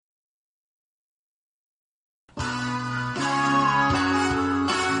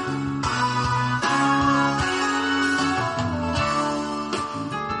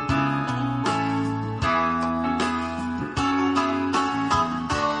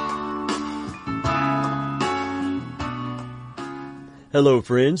Hello,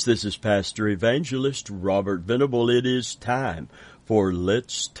 friends. This is Pastor Evangelist Robert Venable. It is time for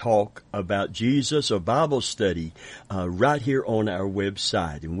Let's Talk About Jesus, a Bible study right here on our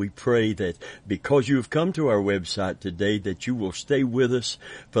website. And we pray that because you have come to our website today, that you will stay with us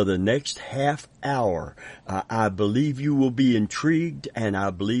for the next half hour. I believe you will be intrigued, and I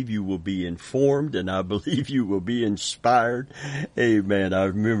believe you will be informed, and I believe you will be inspired. Amen. I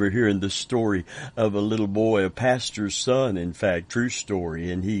remember hearing the story of a little boy, a pastor's son, in fact, true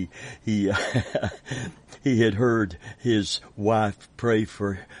story, and he he had heard his wife pray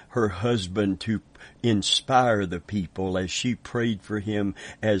for her husband to inspire the people as she prayed for him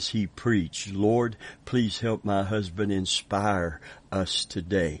as he preached. Lord, please help my husband inspire us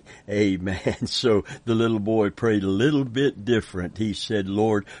today. Amen. So the little boy prayed a little bit different. He said,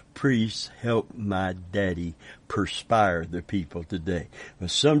 Lord, please help my daddy perspire the people today.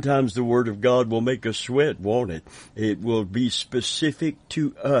 But sometimes the Word of God will make us sweat, won't it? It will be specific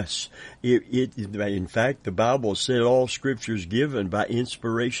to us. In fact, the Bible said all Scripture is given by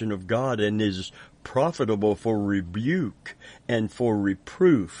inspiration of God and is profitable for rebuke and for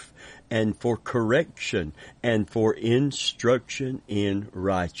reproof and for correction and for instruction in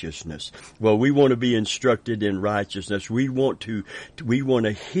righteousness. Well, we want to be instructed in righteousness. We want to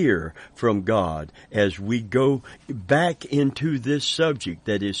hear from God as we go back into this subject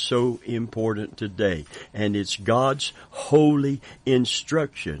that is so important today. And it's God's holy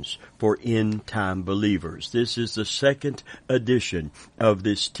instructions for end-time believers. This is the second edition of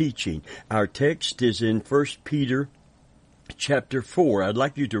this teaching. Our text is in 1 Peter Chapter 4. I'd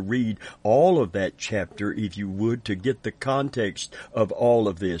like you to read all of that chapter, if you would, to get the context of all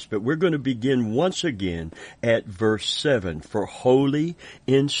of this. But we're going to begin once again at verse 7, for holy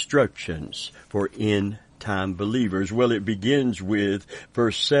instructions for end-time believers. Well, it begins with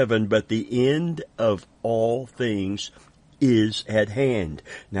verse 7, but the end of all things is at hand.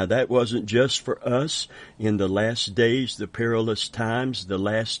 Now that wasn't just for us in the last days, the perilous times, the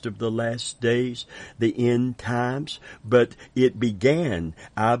last of the last days, the end times, but it began,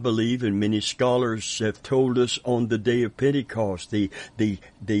 I believe, and many scholars have told us, on the day of Pentecost, the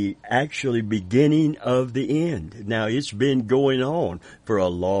actually beginning of the end. Now it's been going on for a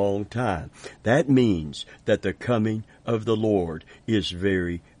long time. That means that the coming of the Lord is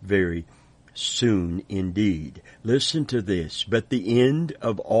very, very soon indeed. Listen to this. But the end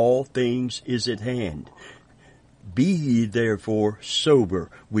of all things is at hand. Be ye therefore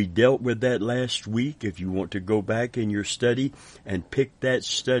sober. We dealt with that last week. If you want to go back in your study and pick that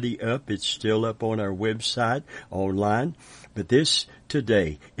study up, it's still up on our website online. But this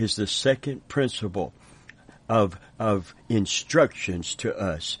today is the second principle of instructions to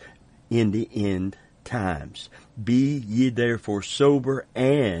us in the end times. Be ye therefore sober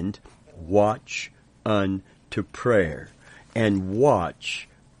and watch unto prayer. And watch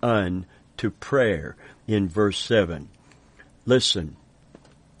unto prayer in verse 7. Listen,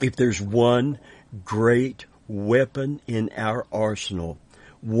 if there's one great weapon in our arsenal,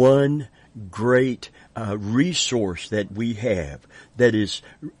 one great resource that we have that is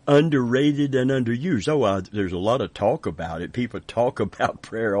underrated and underused. There's a lot of talk about it. People talk about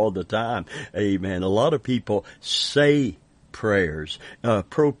prayer all the time. Amen. A lot of people say prayers,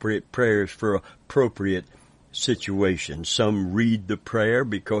 appropriate prayers for appropriate situations. Some read the prayer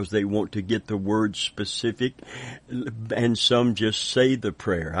because they want to get the word specific, and some just say the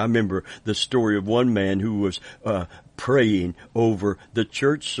prayer. I remember the story of one man who was praying over the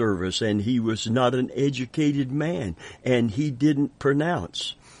church service, and he was not an educated man, and he didn't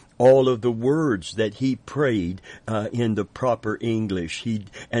pronounce all of the words that he prayed in the proper English.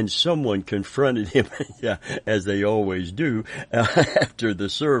 And someone confronted him, as they always do, after the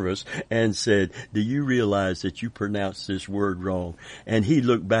service, and said, "Do you realize that you pronounced this word wrong?" And he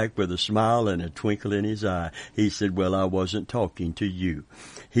looked back with a smile and a twinkle in his eye. He said, "Well, I wasn't talking to you."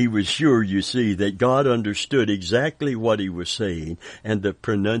 He was sure, you see, that God understood exactly what he was saying, and the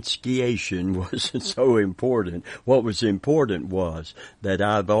pronunciation wasn't so important. What was important was that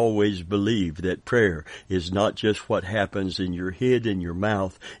I've always believed that prayer is not just what happens in your head and your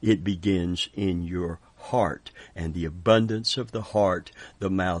mouth. It begins in your heart, and the abundance of the heart the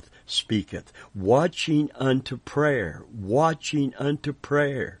mouth speaketh. Watching unto prayer, watching unto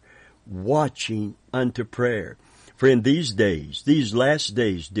prayer, watching unto prayer. Friend, these days, these last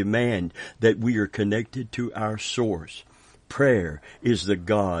days demand that we are connected to our source. Prayer is the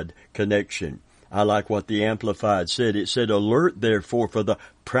God connection. I like what the Amplified said. It said, alert therefore for the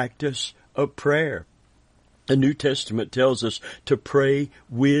practice of prayer. The New Testament tells us to pray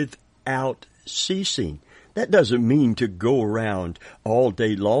without ceasing. That doesn't mean to go around all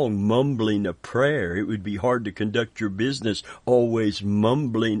day long mumbling a prayer. It would be hard to conduct your business always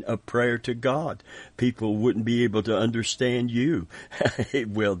mumbling a prayer to God. People wouldn't be able to understand you.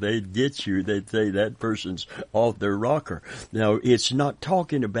 Well, they'd get you. They'd say that person's off their rocker. Now, it's not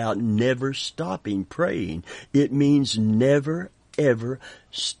talking about never stopping praying. It means never, ever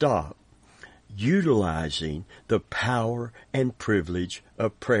stop utilizing the power and privilege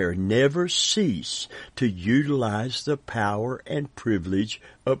of prayer. Never cease to utilize the power and privilege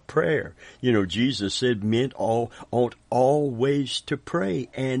of prayer. You know, Jesus said men ought always to pray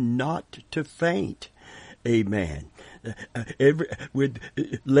and not to faint. Amen.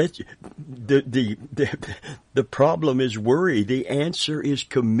 The problem is worry. The answer is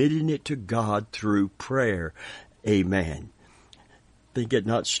committing it to God through prayer. Amen. Think it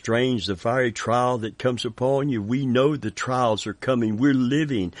not strange, the fiery trial that comes upon you. We know the trials are coming. We're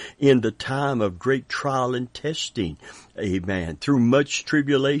living in the time of great trial and testing. Amen. Through much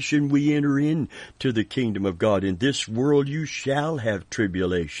tribulation we enter into the kingdom of God. In this world you shall have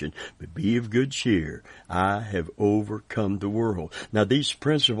tribulation, but be of good cheer. I have overcome the world. Now these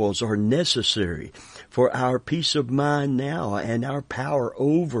principles are necessary for our peace of mind now and our power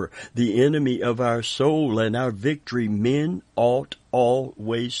over the enemy of our soul and our victory. Men ought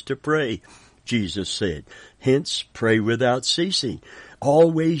always to pray, Jesus said. Hence, pray without ceasing.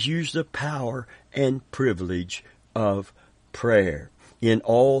 Always use the power and privilege of prayer. In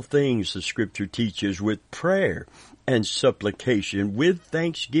all things, the Scripture teaches, with prayer and supplication, with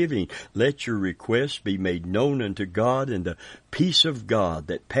thanksgiving, let your requests be made known unto God, and the peace of God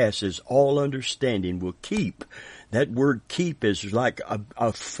that passes all understanding will keep. That word keep is like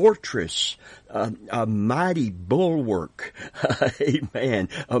a fortress, a mighty bulwark, amen,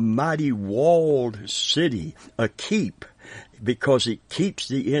 a mighty walled city, a keep, because it keeps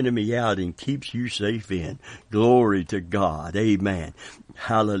the enemy out and keeps you safe in. Glory to God, amen,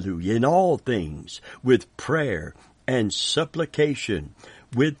 hallelujah. In all things, with prayer and supplication,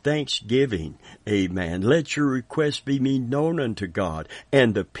 with thanksgiving, amen, let your requests be made known unto God,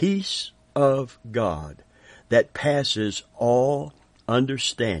 and the peace of God that passes all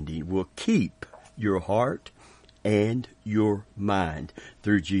understanding will keep your heart and your mind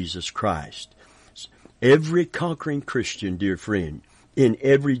through Jesus Christ. Every conquering Christian, dear friend, in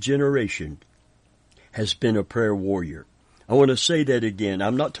every generation has been a prayer warrior. I want to say that again.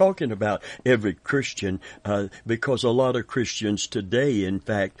 I'm not talking about every Christian, because a lot of Christians today, in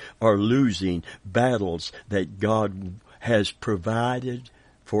fact, are losing battles that God has provided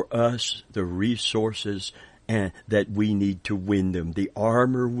for us, the resources and that we need to win them, the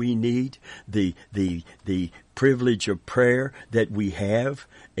armor we need, the privilege of prayer that we have.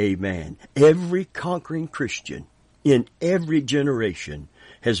 Amen. Every conquering Christian in every generation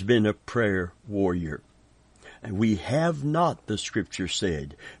has been a prayer warrior. And we have not, the Scripture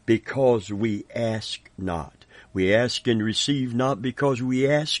said, because we ask not. We ask and receive not because we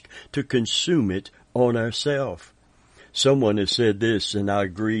ask to consume it on ourselves. Someone has said this, and I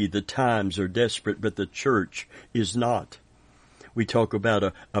agree, the times are desperate, but the church is not. We talk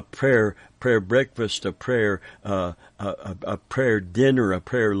about a prayer breakfast, a prayer dinner, a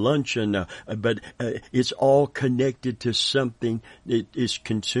prayer luncheon, but it's all connected to something that is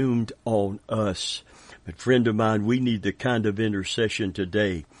consumed on us. But friend of mine, we need the kind of intercession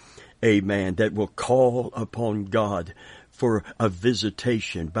today, amen, that will call upon God for a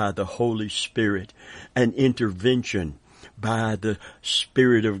visitation by the Holy Spirit, an intervention by the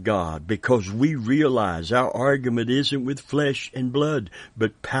Spirit of God, because we realize our argument isn't with flesh and blood,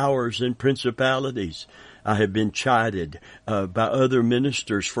 but powers and principalities. I have been chided by other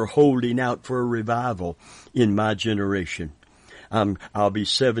ministers for holding out for a revival in my generation. I'll be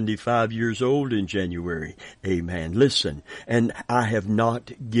 75 years old in January. Amen. Listen, and I have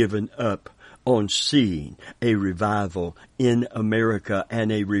not given up on seeing a revival in America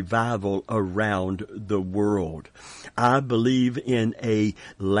and a revival around the world. I believe in a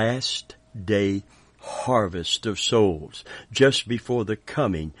last day harvest of souls just before the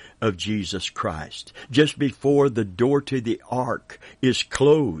coming of Jesus Christ, just before the door to the ark is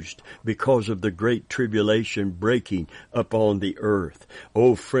closed because of the great tribulation breaking upon the earth.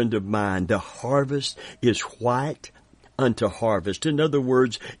 Oh, friend of mine, the harvest is white unto harvest. In other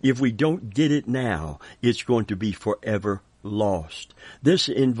words, if we don't get it now, it's going to be forever lost. This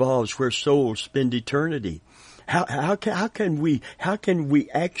involves where souls spend eternity. How can we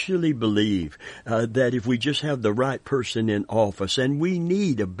actually believe that if we just have the right person in office, and we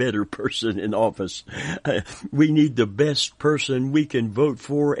need a better person in office, we need the best person we can vote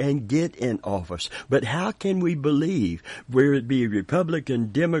for and get in office. But how can we believe, whether it be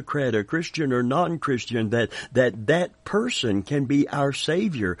Republican, Democrat, or Christian or non-Christian, that person can be our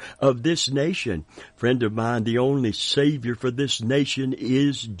Savior of this nation? Friend of mine, the only Savior for this nation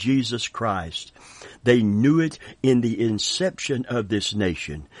is Jesus Christ. They knew it in the inception of this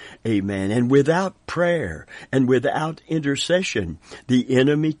nation. Amen. And without prayer and without intercession, the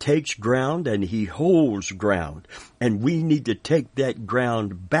enemy takes ground and he holds ground. And we need to take that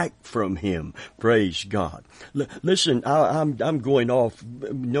ground back from him. Praise God. Listen, I'm going off.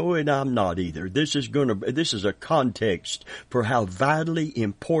 No, and I'm not either. This is a context for how vitally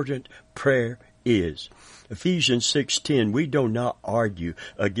important prayer is. Ephesians 6:10, we do not argue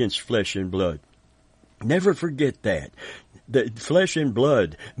against flesh and blood. Never forget that. The flesh and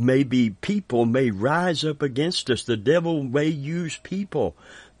blood people may rise up against us. The devil may use people.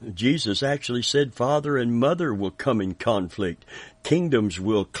 Jesus actually said father and mother will come in conflict. Kingdoms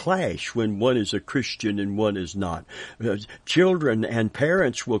will clash when one is a Christian and one is not. Children and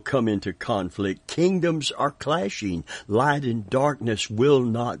parents will come into conflict. Kingdoms are clashing. Light and darkness will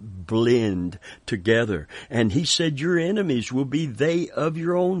not blend together. And he said your enemies will be they of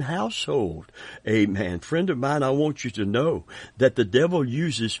your own household. Amen. Friend of mine, I want you to know that the devil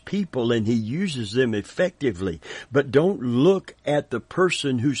uses people and he uses them effectively. But don't look at the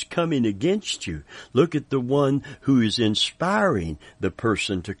person who's coming against you. Look at the one who is inspiring the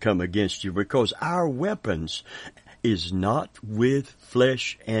person to come against you, because our weapons is not with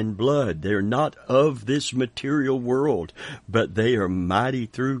flesh and blood. They're not of this material world, but they are mighty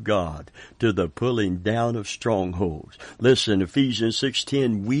through God to the pulling down of strongholds. Listen, Ephesians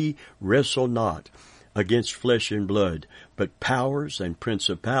 6:10, we wrestle not against flesh and blood, but powers and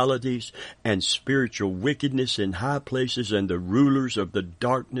principalities and spiritual wickedness in high places and the rulers of the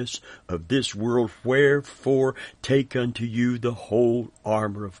darkness of this world. Wherefore take unto you the whole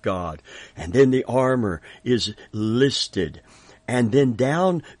armor of God. And then the armor is listed. And then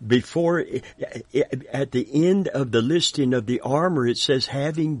down before, at the end of the listing of the armor, it says,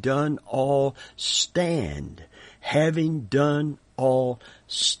 having done all, stand. Having done all,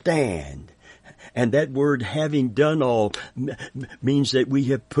 stand. And that word having done all means that we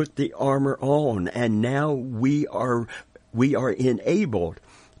have put the armor on, and now we are enabled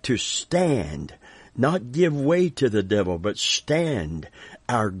to stand, not give way to the devil, but stand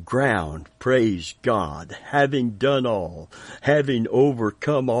our ground. Praise God. Having done all, having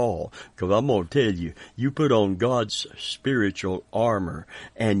overcome all. Because I'm going to tell you, you put on God's spiritual armor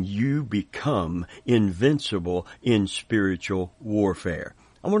and you become invincible in spiritual warfare.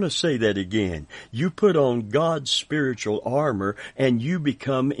 I want to say that again. You put on God's spiritual armor and you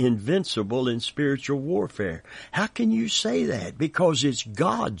become invincible in spiritual warfare. How can you say that? Because it's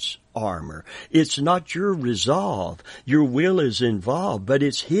God's armor. It's not your resolve. Your will is involved, but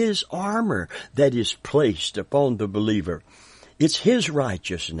it's His armor that is placed upon the believer. It's His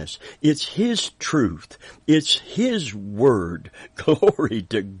righteousness. It's His truth. It's His word. Glory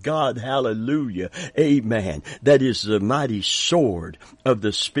to God. Hallelujah. Amen. That is the mighty sword of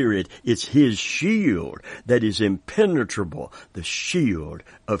the Spirit. It's His shield that is impenetrable. The shield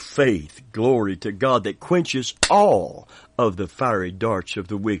of faith. Glory to God, that quenches all of the fiery darts of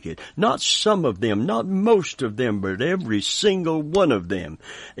the wicked. Not some of them, not most of them, but every single one of them.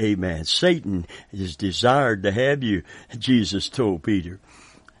 Amen. Satan is desired to have you, Jesus told Peter.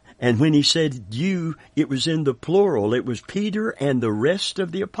 And when he said you, it was in the plural. It was Peter and the rest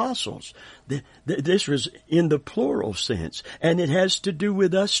of the apostles. This was in the plural sense. And it has to do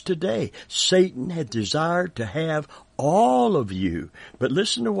with us today. Satan had desired to have all of you. But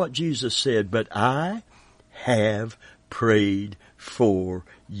listen to what Jesus said. But I have prayed for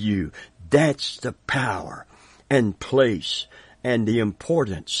you. That's the power and place and the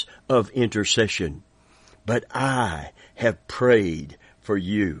importance of intercession. But I have prayed for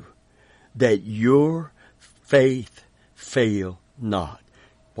you, that your faith fail not.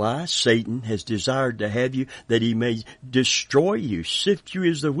 Why? Satan has desired to have you, that he may destroy you, sift you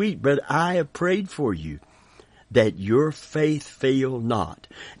as the wheat. But I have prayed for you, that your faith fail not.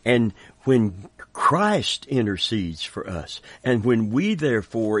 And when Christ intercedes for us, and when we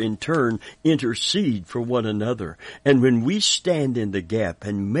therefore in turn intercede for one another, and when we stand in the gap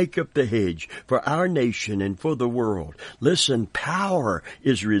and make up the hedge for our nation and for the world, listen, power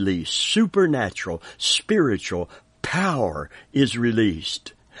is released. Supernatural, spiritual power is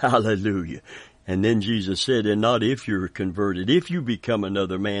released. Hallelujah. And then Jesus said, and not if you're converted, if you become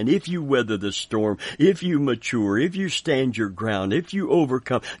another man, if you weather the storm, if you mature, if you stand your ground, if you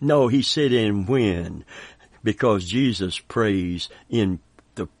overcome. No, he said, and when. Because Jesus prays in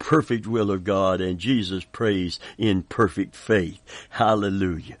the perfect will of God, and Jesus prays in perfect faith.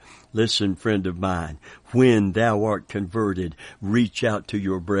 Hallelujah. Listen, friend of mine, when thou art converted, reach out to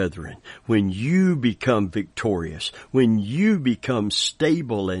your brethren. When you become victorious, when you become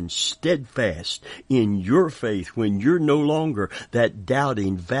stable and steadfast in your faith, when you're no longer that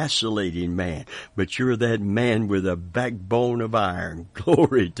doubting, vacillating man, but you're that man with a backbone of iron,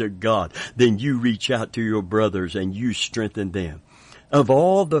 glory to God, then you reach out to your brothers and you strengthen them. Of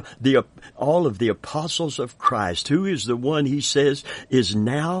all of the apostles of Christ, who is the one he says is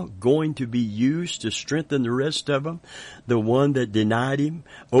now going to be used to strengthen the rest of them? The one that denied him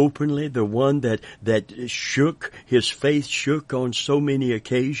openly, the one that shook, his faith shook on so many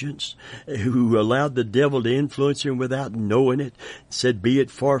occasions, who allowed the devil to influence him without knowing it, said, be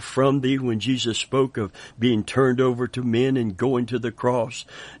it far from thee, when Jesus spoke of being turned over to men and going to the cross.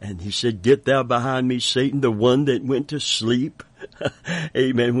 And he said, get thou behind me, Satan, the one that went to sleep.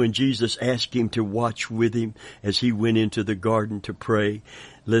 Amen. When Jesus asked him to watch with him as he went into the garden to pray.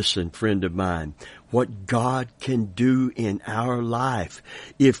 Listen, friend of mine, what God can do in our life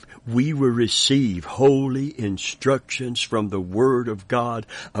if we will receive holy instructions from the Word of God,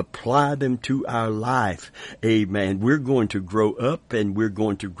 apply them to our life. Amen. We're going to grow up and we're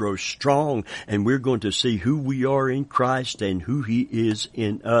going to grow strong and we're going to see who we are in Christ and who He is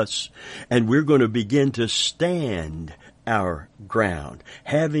in us. And we're going to begin to stand our ground.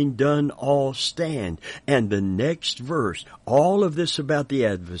 Having done all, stand. And the next verse, all of this about the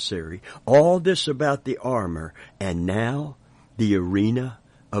adversary, all this about the armor, and now the arena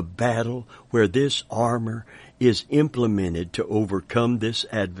of battle where this armor is implemented to overcome this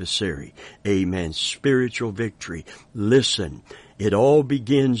adversary. Amen. Spiritual victory. Listen, it all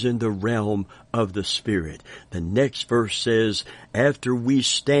begins in the realm of the Spirit. The next verse says, after we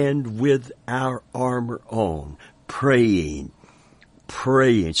stand with our armor on, praying,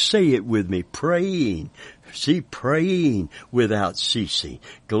 say it with me, praying. See, praying without ceasing.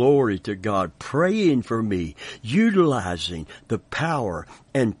 Glory to God. Praying for me, utilizing the power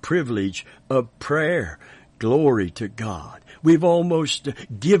and privilege of prayer. Glory to God. We've almost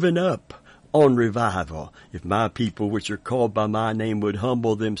given up on revival. If my people which are called by my name would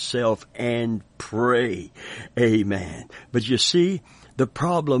humble themselves and pray. Amen. But you see, the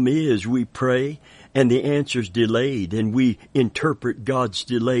problem is we pray and the answer's delayed, and we interpret God's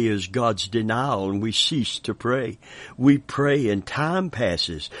delay as God's denial, and we cease to pray. We pray and time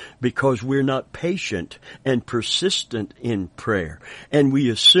passes because we're not patient and persistent in prayer, and we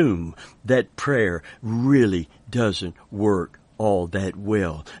assume that prayer really doesn't work all that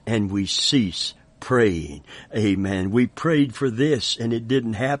well, and we cease praying. Amen. We prayed for this and it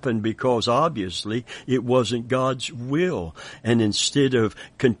didn't happen because obviously it wasn't God's will. And instead of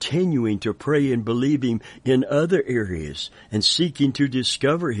continuing to pray and believe Him in other areas and seeking to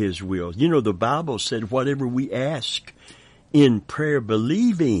discover His will. You know, the Bible said whatever we ask in prayer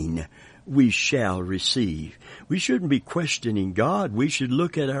believing, we shall receive. We shouldn't be questioning God. We should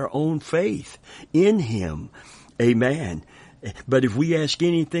look at our own faith in Him. Amen. But if we ask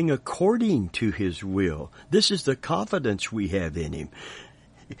anything according to His will, this is the confidence we have in Him.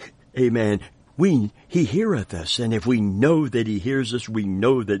 Amen. He heareth us, and if we know that He hears us, we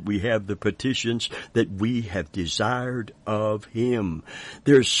know that we have the petitions that we have desired of Him.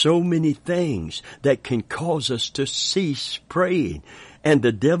 There's so many things that can cause us to cease praying, and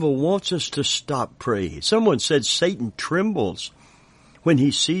the devil wants us to stop praying. Someone said Satan trembles when he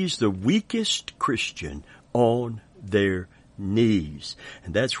sees the weakest Christian on their knees.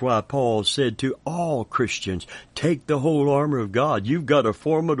 And that's why Paul said to all Christians, take the whole armor of God. You've got a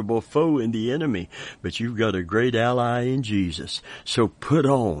formidable foe in the enemy, but you've got a great ally in Jesus. So put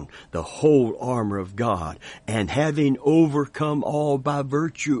on the whole armor of God, and having overcome all by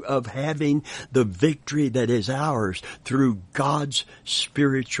virtue of having the victory that is ours through God's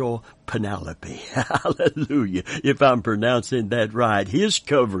spiritual Penelope. Hallelujah. If I'm pronouncing that right. His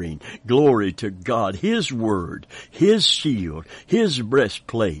covering. Glory to God. His word. His shield. His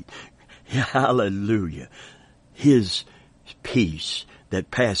breastplate. Hallelujah. His peace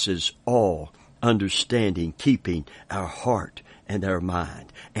that passes all understanding, keeping our heart and our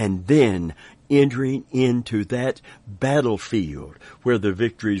mind. And then entering into that battlefield where the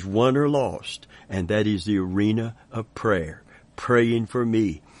victory is won or lost. And that is the arena of prayer. Praying for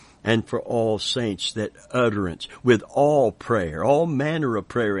me and for all saints, that utterance with all prayer, all manner of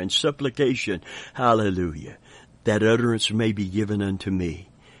prayer and supplication, hallelujah, that utterance may be given unto me.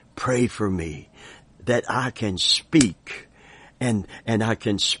 pray for me that I can speak. And I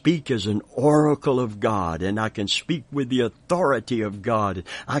can speak as an oracle of God, and I can speak with the authority of God.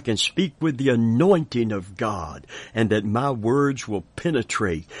 I can speak with the anointing of God, and that my words will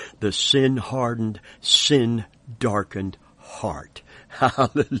penetrate the sin-hardened, sin-darkened heart.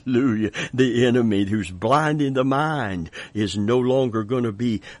 Hallelujah. The enemy who's blinding the mind is no longer going to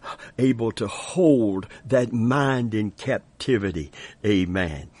be able to hold that mind in captivity.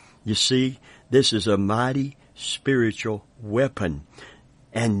 Amen. You see, this is a mighty spiritual weapon,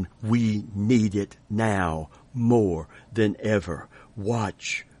 and we need it now more than ever.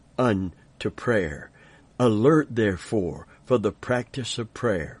 Watch unto prayer. Alert, therefore, for the practice of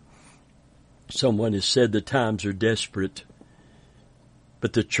prayer. Someone has said the times are desperate,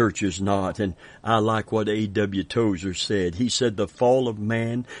 but the church is not. And I like what A.W. Tozer said. He said the fall of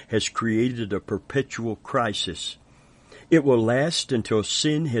man has created a perpetual crisis. It will last until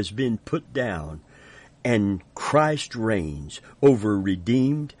sin has been put down and Christ reigns over a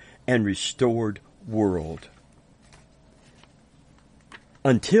redeemed and restored world.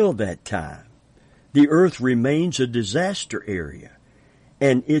 Until that time, the earth remains a disaster area,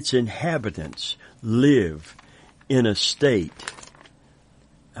 and its inhabitants live in a state,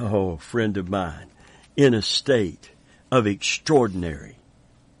 oh, friend of mine, in a state of extraordinary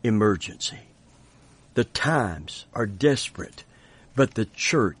emergency. The times are desperate, but the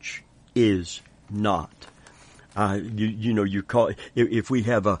church is not. You call, if we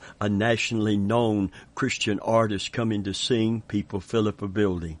have a nationally known Christian artist coming to sing, people fill up a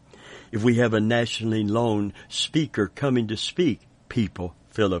building. If we have a nationally known speaker coming to speak, people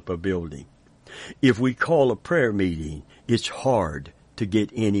fill up a building. If we call a prayer meeting, it's hard to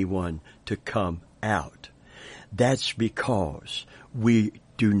get anyone to come out. That's because we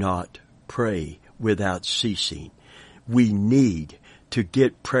do not pray without ceasing. We need to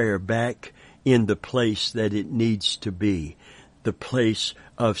get prayer back in the place that it needs to be, the place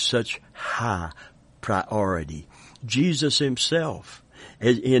of such high priority. Jesus himself,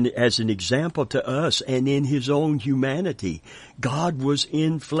 as an example to us and in his own humanity, God was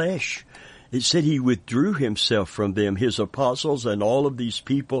in flesh. It said he withdrew himself from them, his apostles and all of these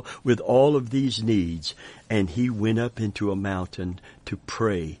people with all of these needs, and he went up into a mountain to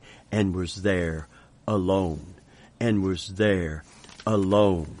pray and was there alone.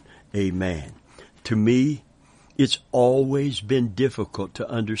 Amen. To me, it's always been difficult to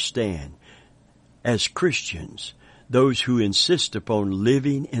understand, as Christians, those who insist upon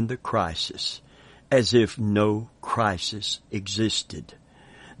living in the crisis as if no crisis existed.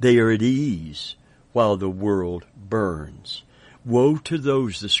 They are at ease while the world burns. Woe to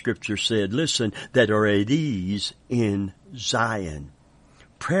those, the scripture said, listen, that are at ease in Zion.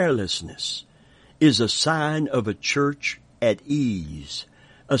 Prayerlessness is a sign of a church at ease,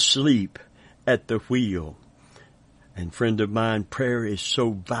 asleep at the wheel. And friend of mine, prayer is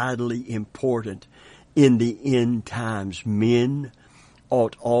so vitally important in the end times. Men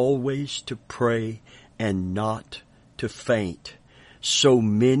ought always to pray and not to faint. So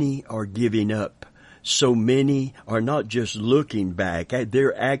many are giving up. So many are not just looking back,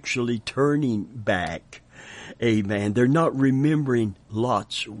 they're actually turning back. Amen. They're not remembering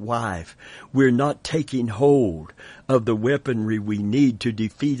Lot's wife. We're not taking hold of the weaponry we need to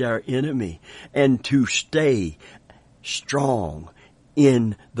defeat our enemy and to stay strong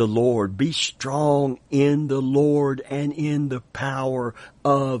in the Lord. Be strong in the Lord and in the power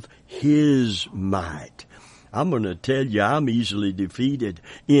of his might. I'm going to tell you, I'm easily defeated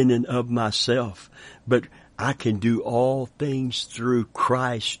in and of myself, but I can do all things through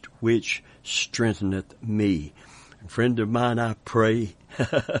Christ which strengtheneth me. And friend of mine, I pray,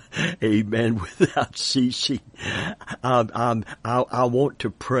 amen, without ceasing. I want to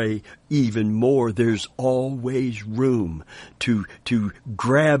pray even more. There's always room to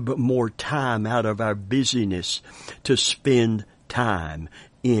grab more time out of our busyness to spend time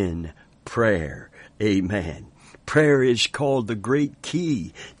in prayer. Amen. Prayer is called the great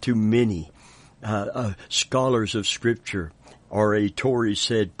key to many scholars of Scripture. R.A. Torrey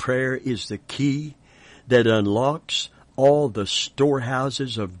said, prayer is the key that unlocks all the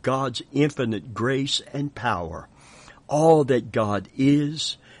storehouses of God's infinite grace and power. All that God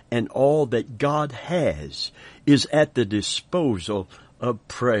is and all that God has is at the disposal of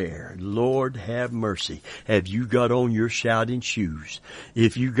prayer. Lord have mercy. Have you got on your shouting shoes?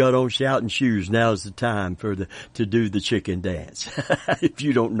 If you got on shouting shoes, now's the time to do the chicken dance. If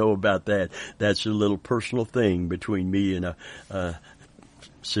you don't know about that, that's a little personal thing between me and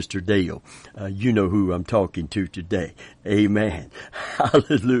Sister Dale. You know who I'm talking to today. Amen.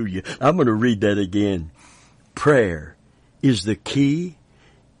 Hallelujah. I'm going to read that again. Prayer is the key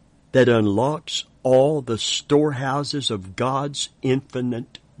that unlocks all the storehouses of God's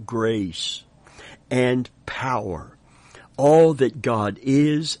infinite grace and power. All that God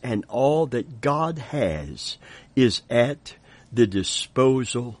is and all that God has is at the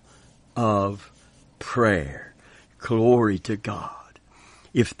disposal of prayer. Glory to God.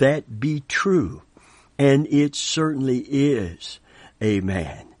 If that be true, and it certainly is,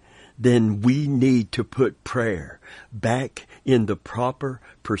 amen, then we need to put prayer back in the proper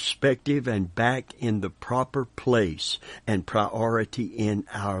perspective and back in the proper place and priority in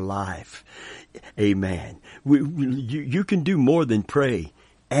our life. Amen. You can do more than pray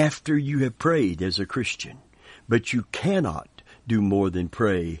after you have prayed as a Christian, but you cannot do more than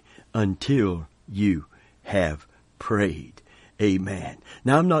pray until you have prayed. Amen.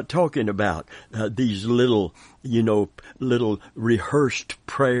 Now, I'm not talking about these little rehearsed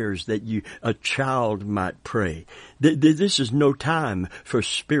prayers that a child might pray. This is no time for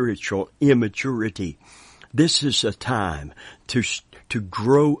spiritual immaturity. This is a time to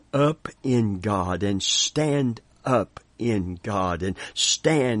grow up in God and stand up in God and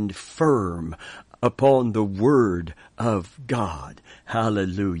stand firm upon the Word of God.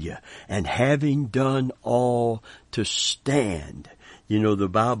 Hallelujah. And having done all to stand. You know, the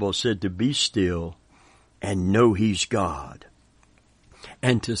Bible said to be still and know He's God.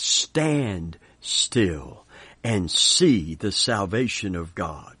 And to stand still and see the salvation of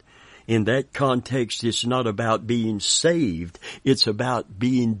God. In that context, it's not about being saved. It's about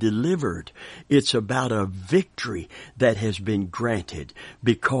being delivered. It's about a victory that has been granted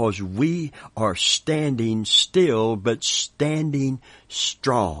because we are standing still, but standing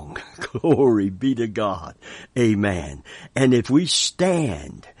strong. Glory be to God. Amen. And if we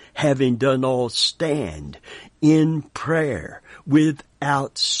stand, having done all stand in prayer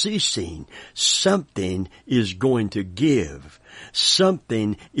without ceasing, something is going to give.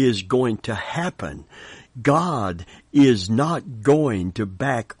 Something is going to happen. God is not going to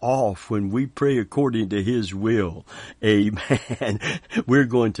back off when we pray according to His will. Amen. We're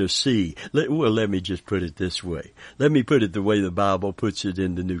going to see. Let me just put it this way. Let me put it the way the Bible puts it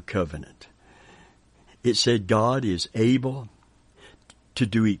in the New Covenant. It said God is able to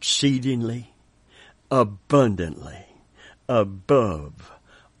do exceedingly, abundantly, above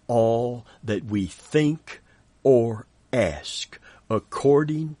all that we think or ask,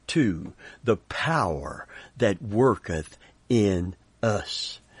 according to the power that worketh in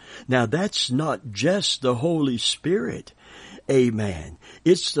us. Now that's not just the Holy Spirit. Amen.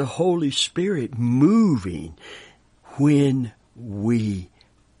 It's the Holy Spirit moving when we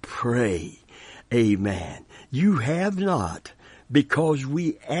pray. Amen. You have not because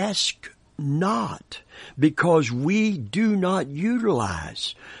we ask not, because we do not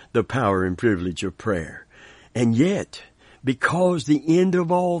utilize the power and privilege of prayer. And yet, because the end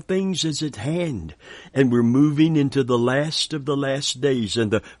of all things is at hand, and we're moving into the last of the last days, and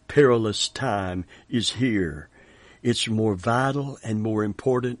the perilous time is here, it's more vital and more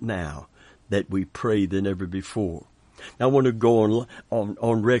important now that we pray than ever before. Now, I want to go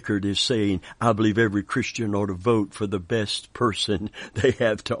on record as saying I believe every Christian ought to vote for the best person they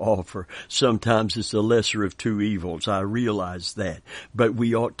have to offer. Sometimes it's the lesser of two evils. I realize that. But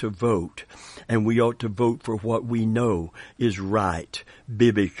we ought to vote. And we ought to vote for what we know is right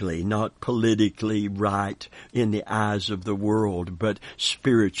biblically, not politically right in the eyes of the world, but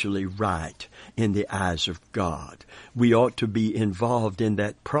spiritually right in the eyes of God. We ought to be involved in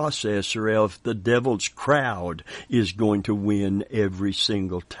that process, or else the devil's crowd is going to win every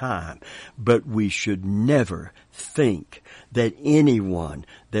single time. But we should never think that anyone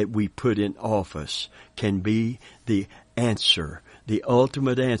that we put in office can be the answer, the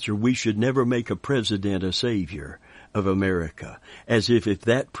ultimate answer. We should never make a president a savior of America, as if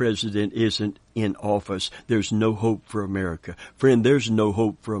that president isn't in office, there's no hope for America. Friend, there's no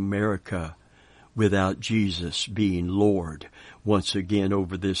hope for America without Jesus being Lord once again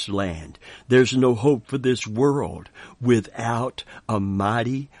over this land. There's no hope for this world without a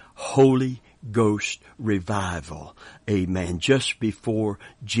mighty Holy Ghost revival. Amen. Just before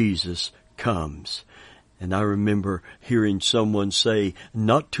Jesus comes. And I remember hearing someone say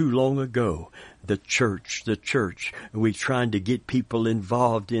not too long ago, the church, we're trying to get people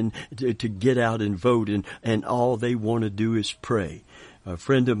involved in, to get out and vote, and all they want to do is pray. A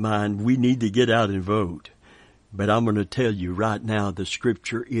friend of mine, we need to get out and vote. But I'm going to tell you right now, the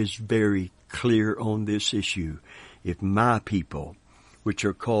scripture is very clear on this issue. If my people, which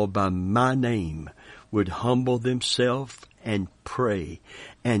are called by my name, would humble themselves and pray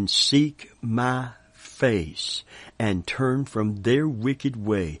and seek my face and turn from their wicked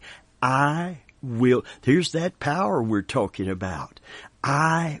way, I will, here's that power we're talking about.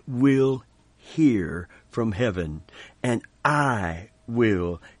 I will hear from heaven, and I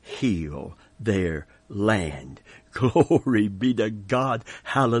will heal their land. Glory be to God.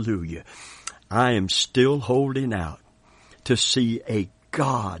 Hallelujah. I am still holding out to see a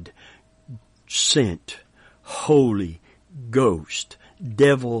God-sent, Holy Ghost,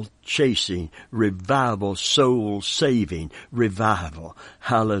 devil-chasing revival, soul-saving revival.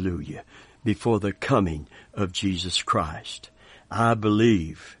 Hallelujah. Before the coming of Jesus Christ. I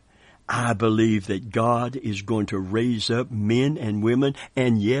believe that God is going to raise up men and women,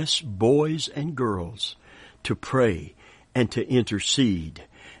 and yes, boys and girls, to pray and to intercede.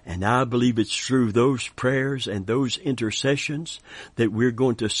 And I believe it's through those prayers and those intercessions that we're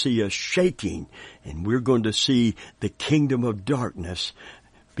going to see a shaking, and we're going to see the kingdom of darkness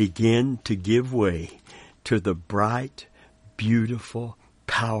begin to give way to the bright, beautiful,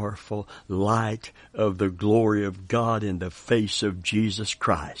 powerful light of the glory of God in the face of Jesus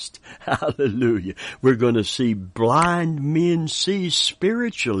Christ. Hallelujah. We're going to see blind men see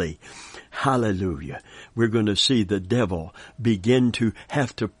spiritually. Hallelujah. We're going to see the devil begin to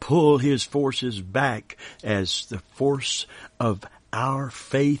have to pull his forces back as the force of our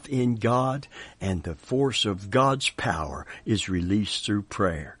faith in God and the force of God's power is released through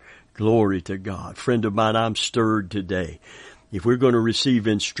prayer. Glory to God. Friend of mine, I'm stirred today. If we're going to receive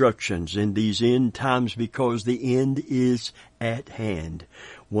instructions in these end times, because the end is at hand,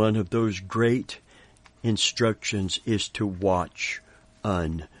 one of those great instructions is to watch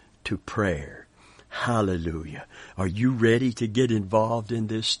unto prayer. Hallelujah. Are you ready to get involved in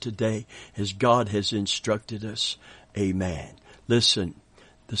this today as God has instructed us? Amen. Listen,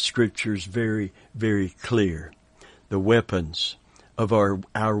 the scripture's very, very clear. The weapons of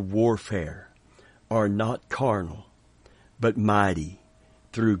our warfare are not carnal, but mighty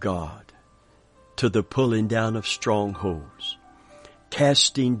through God to the pulling down of strongholds,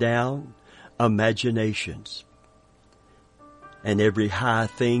 casting down imaginations, and every high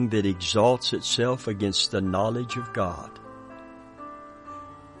thing that exalts itself against the knowledge of God,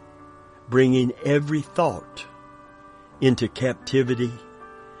 bringing every thought into captivity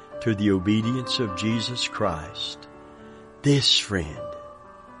to the obedience of Jesus Christ. This, friend,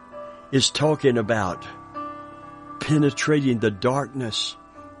 is talking about penetrating the darkness,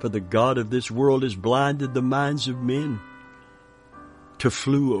 for the God of this world has blinded the minds of men. To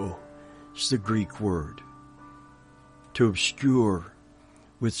fluo is the Greek word. To obscure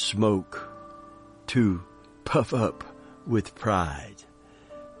with smoke. To puff up with pride.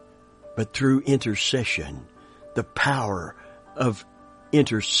 But through intercession, the power of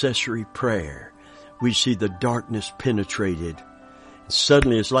intercessory prayer, we see the darkness penetrated.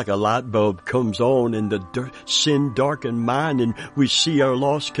 Suddenly it's like a light bulb comes on in the sin-darkened mind, and we see our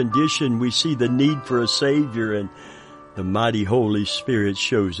lost condition. We see the need for a Savior, and the mighty Holy Spirit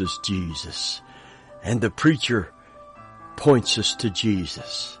shows us Jesus. And the preacher points us to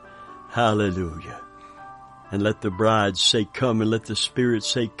Jesus. Hallelujah. And let the bride say, come, and let the Spirit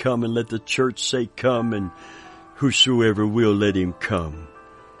say, come, and let the church say, come, and whosoever will, let him come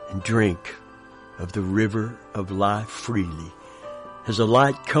and drink of the river of life freely. Has a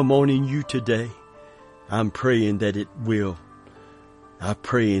light come on in you today? I'm praying that it will. I'm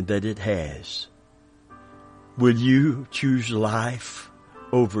praying that it has. Will you choose life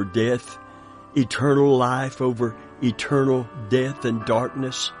over death? Eternal life over eternal death and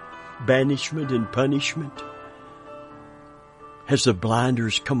darkness, banishment and punishment? Has the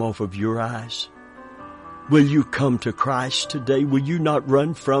blinders come off of your eyes? Will you come to Christ today? Will you not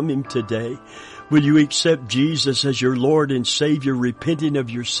run from Him today? Will you accept Jesus as your Lord and Savior, repenting of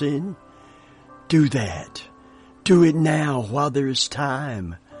your sin? Do that. Do it now while there is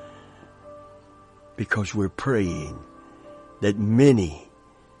time. Because we're praying that many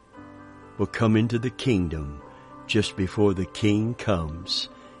will come into the kingdom just before the King comes,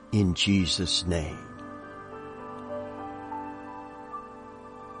 in Jesus' name.